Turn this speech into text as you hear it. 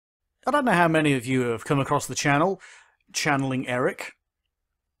I don't know how many of you have come across the channel, Channeling Erik.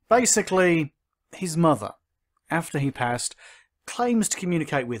 Basically, his mother, after he passed, claims to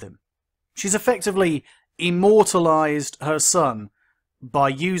communicate with him. She's effectively immortalised her son by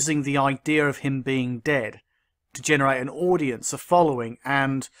using the idea of him being dead to generate an audience, a following,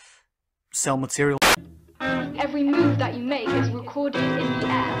 and sell material. Every move that you make is recorded in the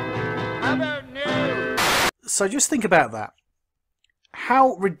air. How about new? So just think about that.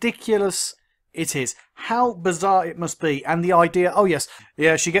 How ridiculous it is. How bizarre it must be. And the idea, oh yes,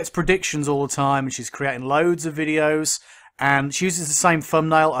 yeah, she gets predictions all the time and she's creating loads of videos and she uses the same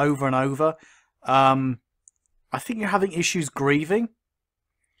thumbnail over and over. I think you're having issues grieving.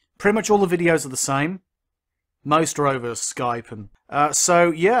 Pretty much all the videos are the same. Most are over Skype. And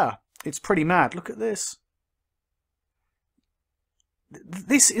so, yeah, it's pretty mad. Look at this.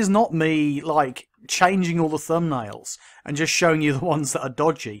 This is not me, like, changing all the thumbnails and just showing you the ones that are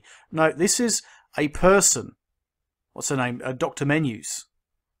dodgy. No, this is a person, what's her name, Dr. Menus,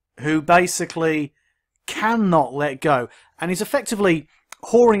 who basically cannot let go and is effectively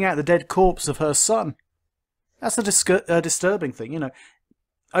whoring out the dead corpse of her son. That's a disturbing thing, you know.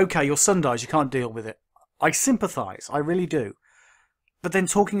 Okay, your son dies, you can't deal with it. I sympathise, I really do. But then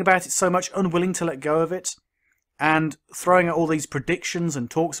talking about it so much, unwilling to let go of it, and throwing out all these predictions and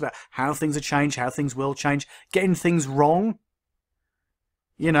talks about how things are changed, how things will change, getting things wrong.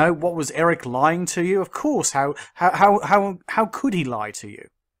 You know, what was Erik lying to you? Of course, how could he lie to you?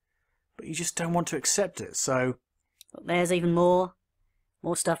 But you just don't want to accept it, so... But there's even more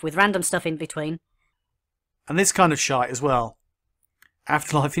stuff with random stuff in between. And this kind of shite as well.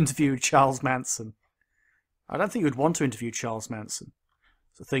 Afterlife interviewed Charles Manson. I don't think you would want to interview Charles Manson.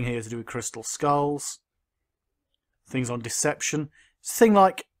 There's a thing here to do with crystal skulls. Things on deception. It's a thing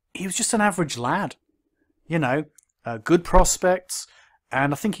like, he was just an average lad. You know, good prospects,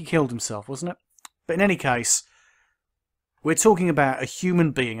 and I think he killed himself, wasn't it? But in any case, we're talking about a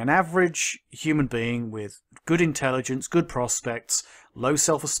human being, an average human being with good intelligence, good prospects, low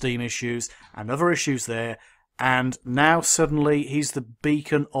self-esteem issues, and other issues there, and now suddenly he's the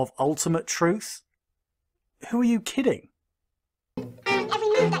beacon of ultimate truth? Who are you kidding? Every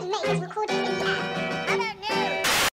move that you make is recorded in the air.